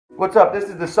What's up? This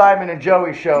is the Simon and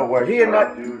Joey show where he and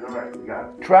I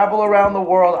travel around the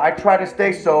world. I try to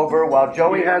stay sober while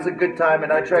Joey has a good time,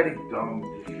 and I try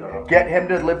to get him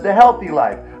to live the healthy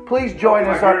life. Please join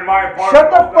us on... Shut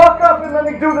the fuck up and let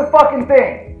me do the fucking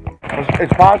thing!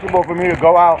 It's possible for me to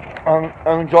go out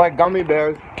and enjoy gummy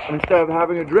bears instead of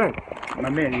having a drink. My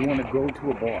man, you want to go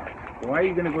to a bar. Why are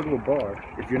you going to go to a bar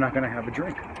if you're not going to have a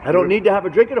drink? I don't need to have a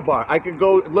drink at a bar. I can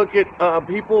go look at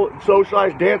people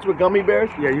socialize, dance with gummy bears.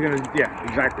 Yeah,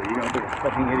 exactly. You're going to be a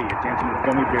fucking idiot dancing with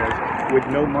gummy bears with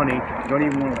no money. You don't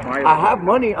even want to buy it. I have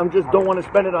money. I just don't want to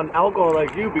spend it on alcohol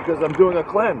like you because I'm doing a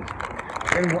cleanse.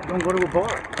 Then don't go to a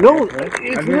bar. No,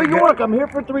 it's New York. I'm here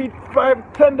for 3,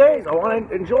 5, 10 days. I want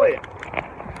to enjoy it.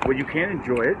 Well, you can't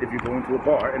enjoy it if you go into a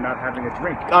bar and not having a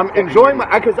drink. I'm enjoying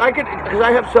because I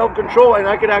have self-control and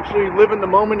I could actually live in the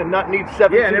moment and not need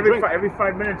 17 Yeah, and every drinks.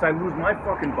 5 minutes I lose my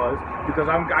fucking buzz because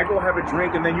I go have a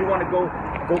drink and then you want to go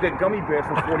get gummy bears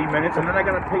for 40 minutes and then I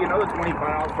gotta pay another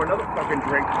 $25 for another fucking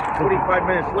drink. 45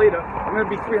 minutes later, I'm gonna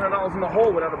be $300 in the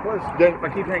hole without a buzz. Then, if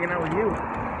I keep hanging out with you,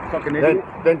 fucking idiot.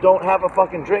 Then don't have a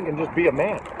fucking drink and just be a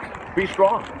man. Be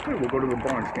strong. Okay, we'll go to the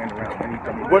bar and stand around and eat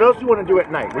gummy bears. What else do you want to do at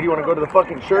night? What do you want to go to the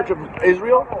fucking Church of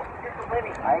Israel?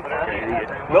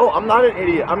 No, I'm not an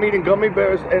idiot. I'm eating gummy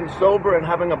bears and sober and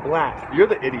having a blast. You're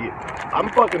the idiot. I'm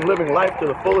fucking living life to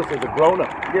the fullest as a grown-up.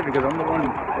 Yeah, because I'm the one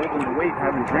holding the weight,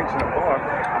 having drinks in a bar,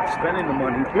 spending the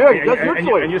money. Yeah, that's your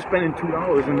choice. And you're spending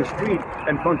 $2 in the street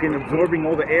and fucking absorbing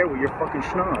all the air with your fucking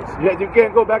schnoz. Yeah, you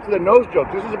can't go back to the nose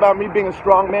joke. This is about me being a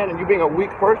strong man and you being a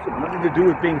weak person. Nothing to do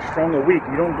with being strong or weak.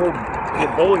 You don't go to a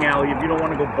bowling alley if you don't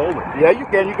want to go bowling. Yeah, you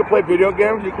can. You can play video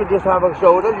games. You could just have a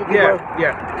soda. You can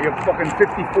yeah. You're fucking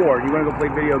 54. You want to go play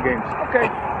video games. Okay.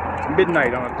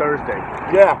 Midnight on a Thursday.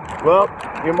 Yeah, well,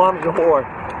 your mom's a whore.